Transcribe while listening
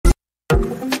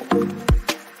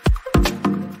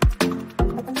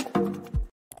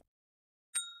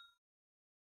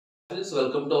Friends,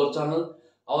 welcome to our channel.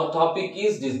 Our topic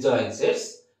is disjoint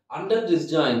sets. Under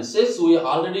disjoint sets, we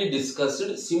already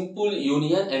discussed simple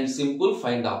union and simple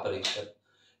find operation.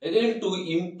 Again, to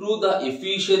improve the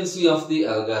efficiency of the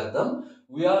algorithm,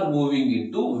 we are moving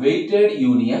into weighted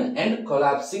union and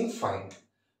collapsing find.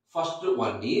 First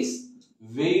one is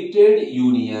weighted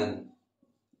union.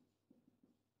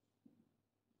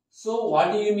 So,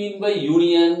 what do you mean by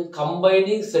union?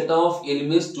 Combining set of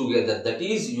elements together, that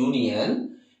is union.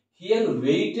 Here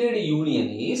weighted union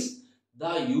is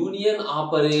the union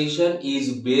operation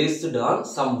is based on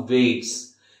some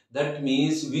weights. That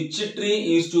means which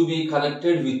tree is to be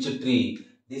connected which tree,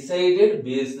 decided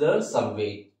based on some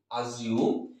weight.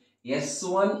 Assume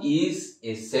S1 is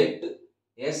a set,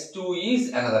 S2 is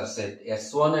another set.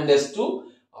 S1 and S2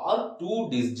 are two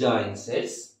disjoint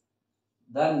sets.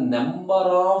 The number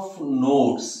of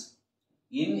nodes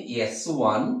in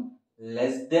S1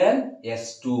 less than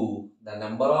S2. The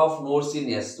number of nodes in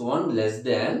S1 less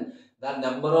than the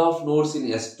number of nodes in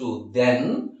S2.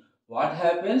 Then what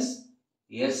happens?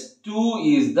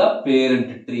 S2 is the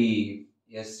parent tree.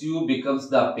 SU becomes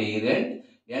the parent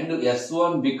and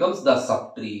S1 becomes the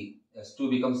subtree. S2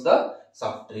 becomes the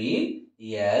subtree.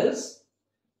 Else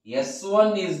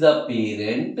S1 is the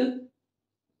parent,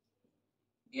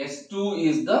 S2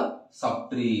 is the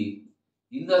subtree.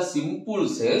 In the simple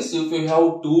sense, if you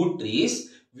have two trees,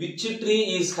 which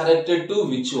tree is connected to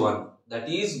which one? That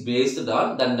is based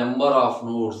on the number of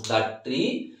nodes. That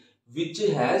tree which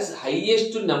has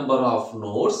highest number of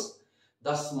nodes,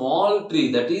 the small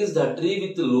tree, that is the tree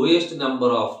with the lowest number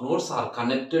of nodes, are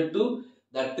connected to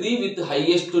the tree with the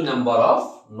highest number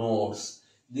of nodes.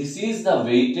 This is the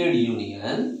weighted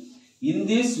union. In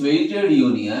this weighted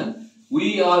union,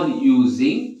 we are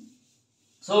using,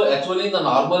 so actually in the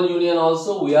normal union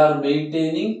also we are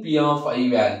maintaining P of I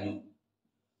value.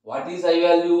 What is I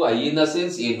value? I in the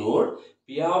sense a node.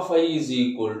 P of I is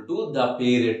equal to the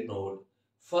parent node.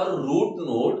 For root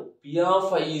node, P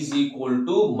of I is equal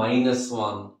to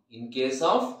 -1. In case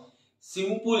of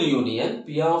simple union,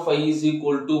 P of I is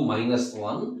equal to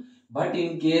 -1. But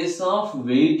in case of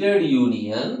weighted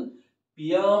union,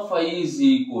 P of I is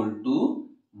equal to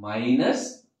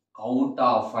minus count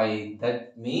of I.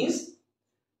 That means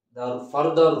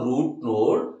for the root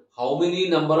node, how many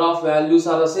number of values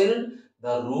are assigned?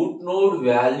 The root node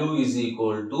value is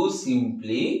equal to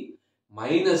simply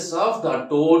minus of the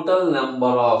total number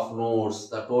of nodes.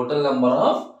 The total number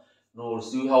of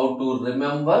nodes. You have to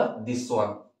remember this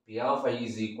one. P of I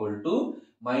is equal to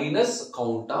minus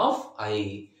count of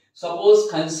I. Suppose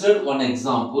consider one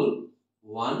example.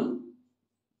 1,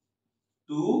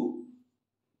 2,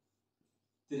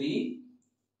 3,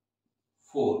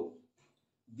 4.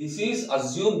 This is,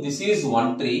 assume this is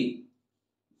one tree.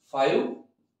 5,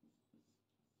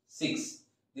 6.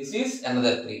 This is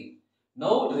another tree.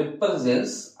 Now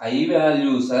represents I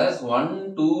values as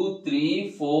 1, 2, 3,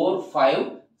 4,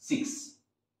 5, 6.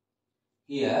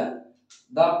 Here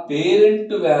the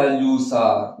parent values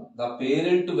are,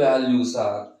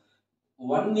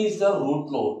 one is the root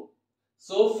node.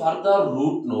 So for the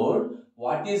root node,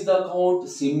 what is the count?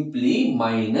 Simply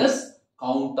minus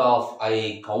count of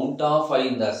I. Count of I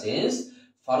in the sense,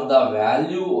 for the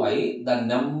value I, the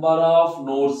number of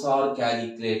nodes are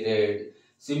calculated.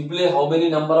 Simply how many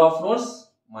number of nodes?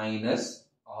 Minus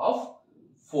of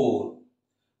 4.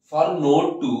 For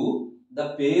node 2, the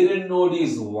parent node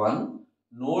is 1.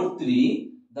 Node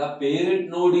 3, the parent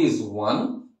node is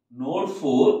 1. Node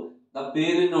 4, the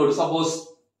parent node, suppose,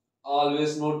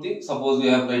 always noting, suppose we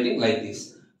are writing like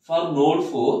this. For node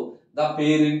 4, the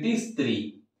parent is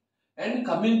 3. And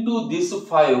coming to this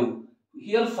 5,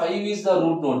 here 5 is the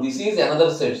root node. This is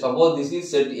another set. Suppose this is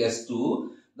set S2.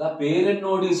 The parent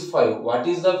node is 5. What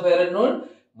is the parent node?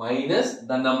 Minus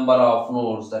the number of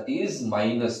nodes. That is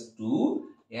minus 2.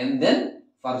 And then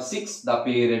for 6, the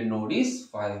parent node is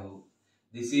 5.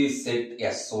 This is set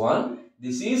S1.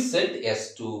 This is set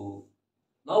S2.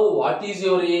 Now what is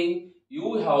your aim?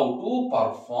 You have to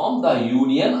perform the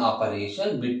union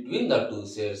operation between the two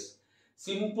sets.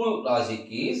 Simple logic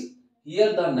is,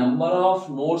 here the number of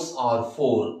nodes are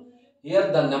 4.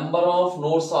 Here the number of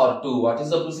nodes are 2. What is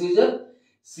the procedure?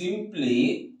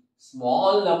 Simply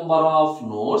small number of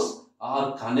nodes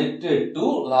are connected to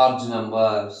large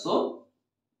number. So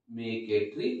make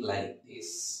a tree like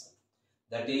this.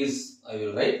 That is, I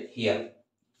will write here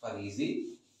for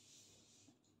easy,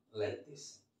 like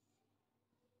this.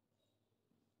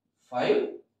 5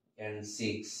 and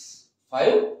 6.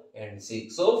 5 and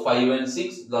 6. So 5 and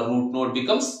 6, the root node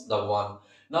becomes the 1.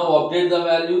 Now update the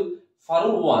value.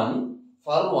 For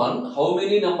 1, how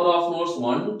many number of nodes?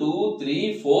 1, 2,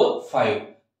 3, 4, 5.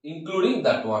 including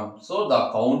that one. So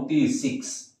the count is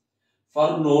 6.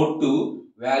 For node 2,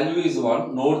 value is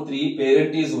 1. Node 3,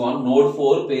 parent is 1. Node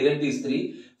 4, parent is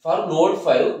 3. For node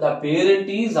 5, the parent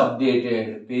is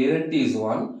updated. Parent is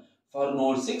 1. For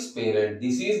node 6, parent.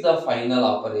 This is the final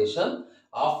operation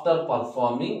after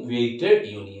performing weighted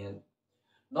union.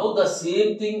 Now the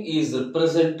same thing is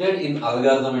represented in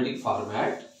algorithmic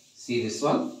format. See this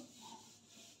one.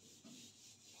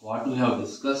 What we have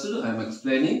discussed, I am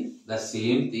explaining the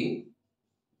same thing.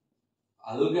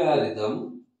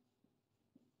 Algorithm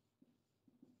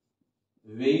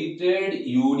weighted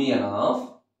union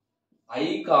of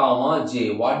I comma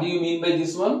j. What do you mean by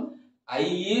this one? I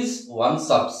is one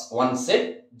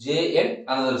set, j and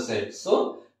another set.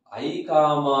 So I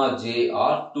comma j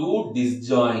are two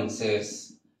disjoint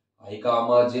sets. I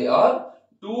comma j are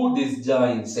two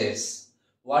disjoint sets.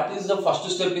 What is the first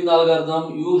step in the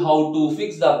algorithm? You have to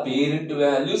fix the parent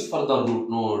values for the root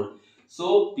node.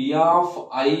 So P of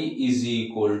I is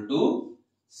equal to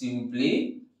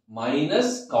simply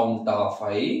minus count of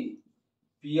I.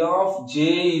 P of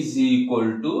j is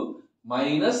equal to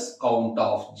minus count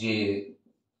of j.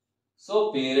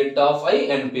 So parent of I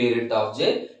and parent of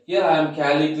j. Here I am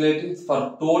calculating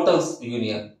for total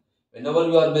union. Whenever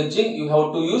you are merging, you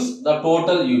have to use the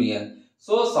total union.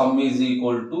 So sum is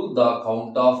equal to the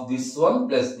count of this one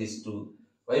plus this two.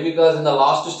 Why? Because in the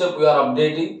last step we are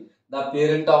updating the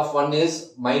parent of 1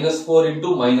 is minus 4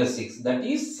 into minus 6. That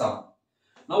is sum.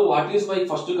 Now what is my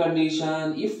first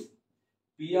condition? If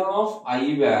P of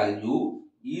I value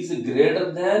is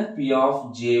greater than P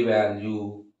of j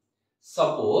value.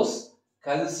 Suppose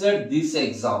consider this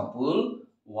example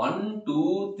 1,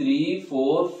 2, 3,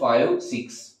 4, 5,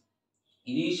 6.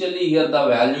 Initially here the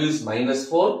value is minus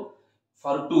 4.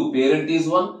 For 2, parent is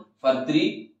 1. For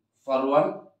 3, for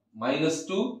 1, minus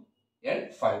 2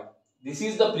 and 5. This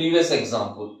is the previous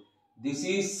example. This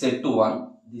is set to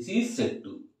 1. This is set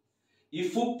to.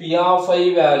 If P of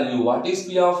I value, what is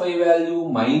P of I value?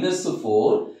 Minus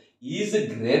 4 is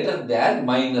greater than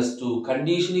minus 2.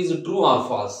 Condition is true or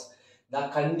false? The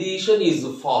condition is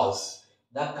false.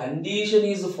 The condition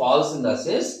is false in the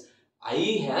sense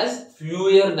I has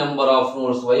fewer number of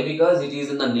nodes. Why? Because it is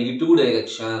in the negative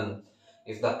direction.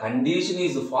 If the condition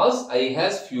is false, I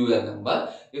has fewer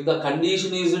number. If the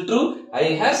condition is true, I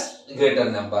has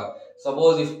greater number.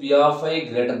 Suppose if P of I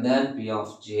greater than P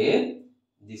of j,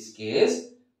 in this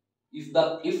case,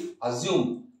 if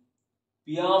assume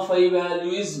P of I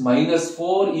value is minus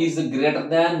 4 is greater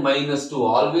than minus 2,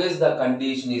 always the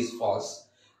condition is false.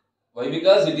 Why?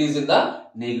 Because it is in the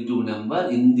negative number.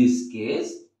 In this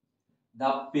case,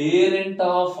 the parent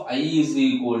of I is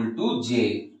equal to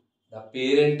j. The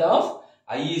parent of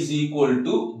I is equal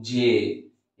to j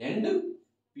and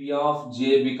P of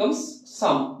j becomes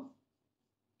sum.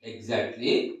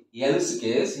 Exactly. Else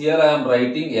case, here I am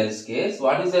writing else case.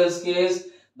 What is else case?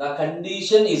 The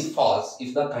condition is false.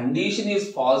 If the condition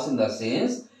is false in the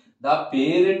sense, the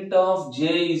parent of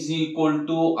j is equal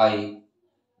to I.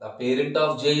 The parent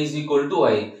of j is equal to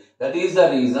I. That is the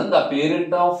reason the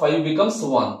parent of 5 becomes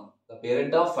 1. The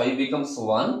parent of 5 becomes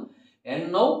 1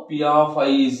 and now P of I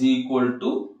is equal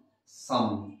to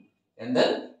sum, and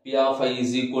then P of I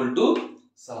is equal to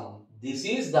sum. This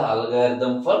is the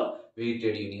algorithm for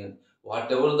weighted union.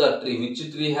 Whatever the tree,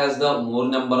 which tree has the more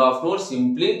number of nodes,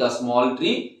 simply the small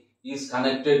tree is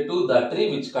connected to the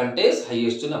tree which contains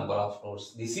highest number of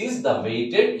nodes. This is the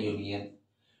weighted union.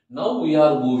 Now we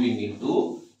are moving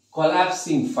into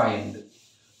collapsing find.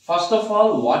 First of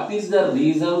all, what is the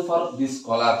reason for this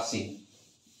collapsing?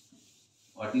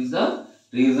 What is the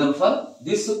reason for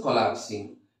this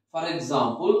collapsing? For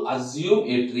example, assume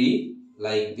a tree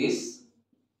like this,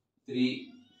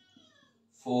 3,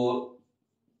 4,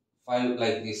 5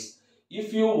 like this.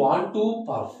 If you want to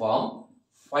perform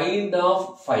find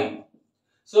of 5.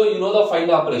 So you know the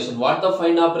find operation. What the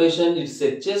find operation? It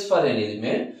searches for an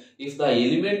element. If the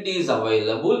element is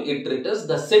available, it returns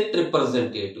the set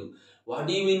representative. What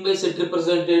do you mean by set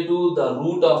representative? The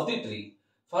root of the tree.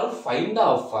 For find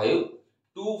of 5,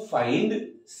 to find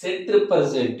set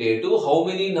representative, how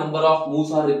many number of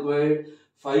moves are required?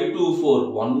 5 to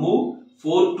 4, 1 move.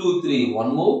 4 to 3,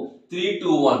 1 move. 3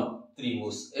 to 1, 3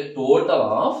 moves. A total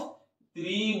of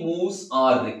 3 moves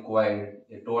are required.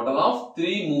 A total of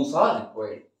 3 moves are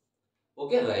required.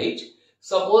 Okay, right?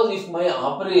 Suppose if my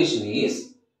operation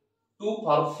is to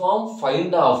perform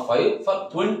find of 5 for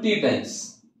 20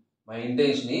 times. My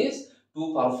intention is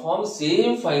to perform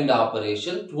same find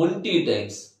operation 20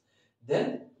 times.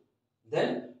 Then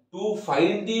to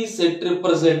find the set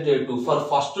representative, for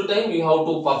first time you have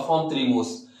to perform 3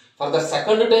 moves. For the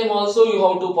second time also you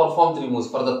have to perform 3 moves.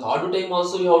 For the third time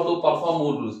also you have to perform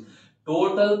more moves.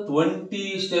 total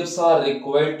 20 steps are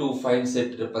required to find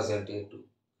set representative.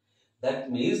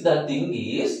 That means the thing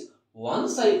is,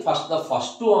 once the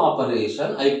first two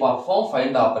operation, I perform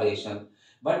find operation.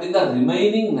 But in the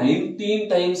remaining 19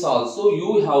 times also,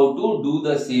 you have to do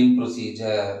the same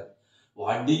procedure.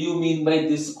 What do you mean by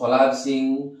this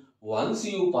collapsing? Once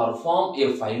you perform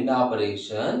a find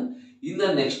operation, in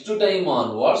the next time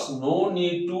onwards, no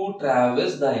need to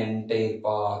traverse the entire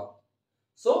path.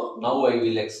 So now I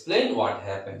will explain what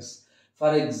happens.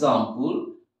 For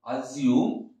example,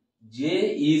 assume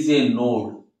J is a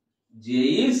node. J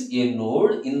is a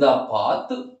node in the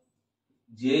path.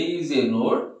 J is a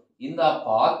node in the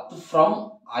path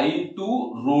from I to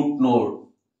root node.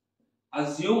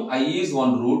 Assume I is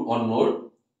one node.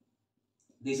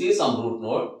 This is some root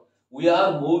node. We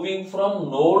are moving from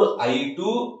node I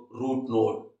to root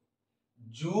node.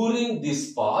 During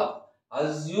this path,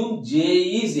 assume J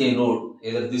is a node,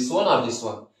 either this one or this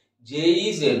one. J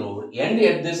is a node, and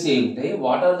at the same time,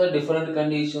 what are the different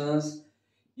conditions?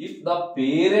 If the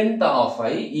parent of I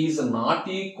is not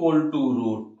equal to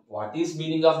root, what is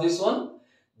meaning of this one?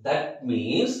 That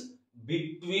means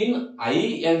between I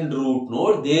and root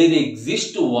node, there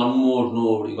exists one more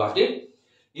node. You got it?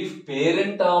 If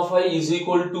parent of I is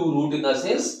equal to root, in the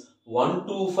sense 1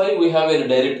 to 5, we have a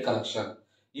direct connection.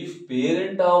 If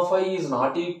parent of I is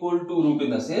not equal to root, in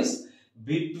the sense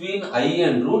between I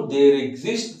and root there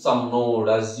exists some node.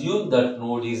 Assume that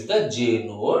node is the J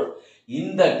node.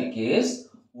 In that case,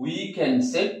 we can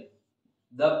set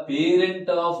the parent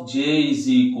of J is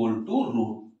equal to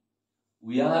root.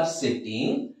 We are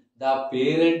setting the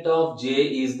parent of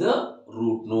J is the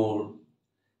root node.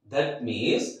 That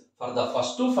means for the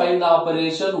first to find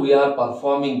operation, we are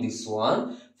performing this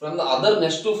one. From the other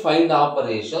next to find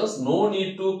operations, no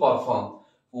need to perform.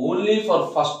 Only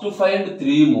for first to find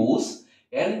 3 moves,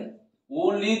 and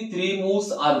only 3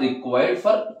 moves are required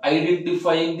for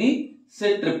identifying the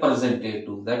set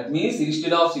representative. That means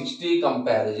instead of 60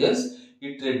 comparisons,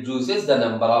 it reduces the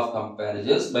number of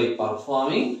comparisons by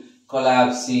performing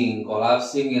collapsing.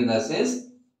 Collapsing in the sense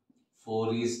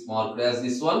 4 is marked as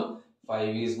this one,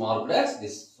 5 is marked as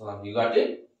this one. You got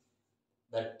it?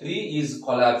 The tree is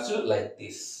collapsed like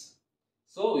this.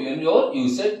 So when you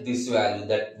set this value,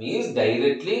 that means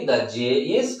directly the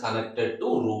J is connected to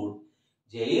root.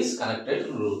 J is connected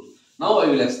to root. Now I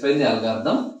will explain the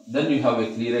algorithm. Then you have a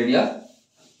clear idea.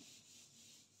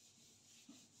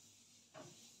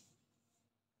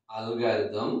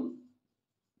 Algorithm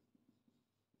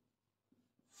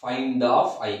find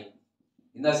of I.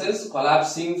 In the sense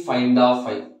collapsing find of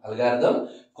I. Algorithm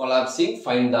collapsing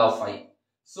find of I.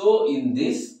 So in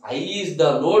this, I is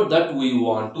the node that we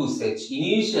want to search.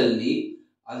 Initially,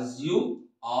 assume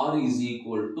R is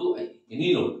equal to I.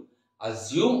 Any node.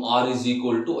 Assume R is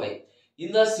equal to I.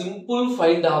 In the simple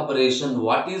find operation,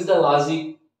 what is the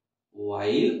logic?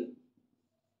 While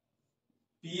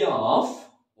P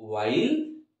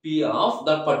of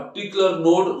the particular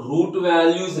node root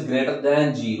value is greater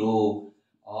than 0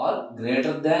 or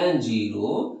greater than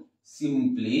 0,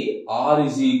 simply R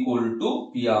is equal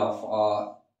to P of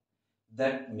R.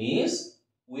 That means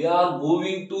we are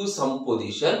moving to some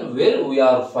position where we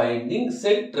are finding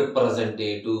set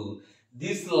representative.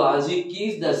 This logic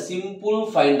is the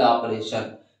simple find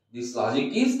operation. This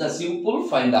logic is the simple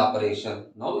find operation.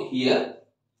 Now here,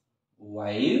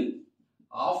 while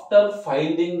after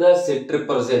finding the set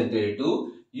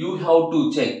representative, you have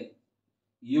to check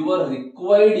your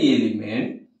required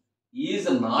element is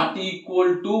not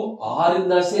equal to R, in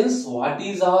the sense what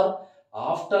is R?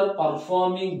 After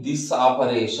performing this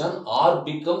operation, R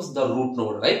becomes the root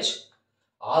node, right?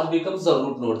 R becomes the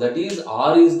root node. That is,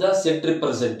 R is the set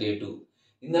representative.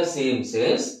 In the same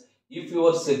sense, if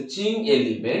your searching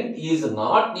element is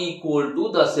not equal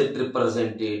to the set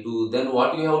representative, then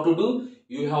what you have to do?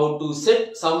 You have to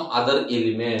set some other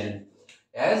element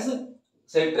as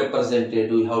set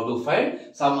representative. You have to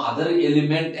find some other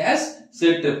element as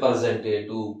set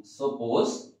representative.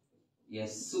 Suppose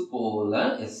S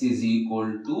colon S is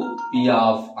equal to P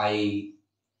of I.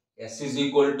 S is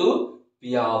equal to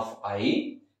P of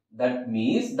I. That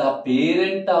means the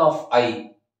parent of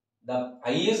I. The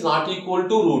I is not equal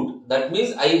to root. That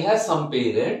means I has some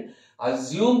parent.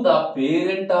 Assume the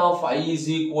parent of I is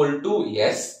equal to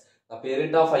S. The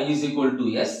parent of I is equal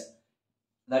to S.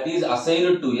 That is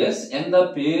assigned to S, and the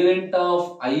parent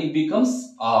of I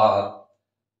becomes R.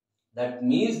 That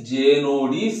means J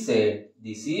node is set.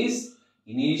 This is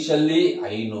initially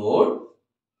I node.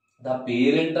 The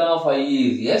parent of I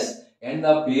is S, and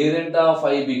the parent of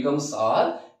I becomes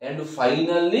R, and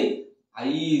finally I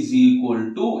is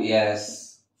equal to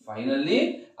S.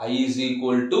 Finally I is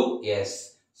equal to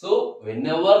S. So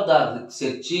whenever the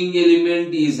searching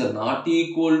element is not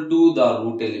equal to the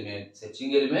root element,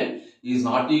 searching element is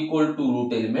not equal to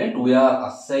root element, we are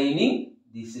assigning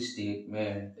this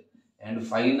statement. And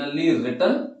finally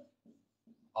return,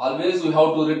 always we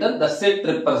have to return the set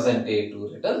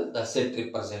representative, return the set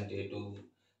representative.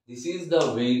 This is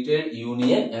the weighted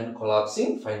union and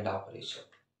collapsing find operation.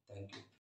 Thank you.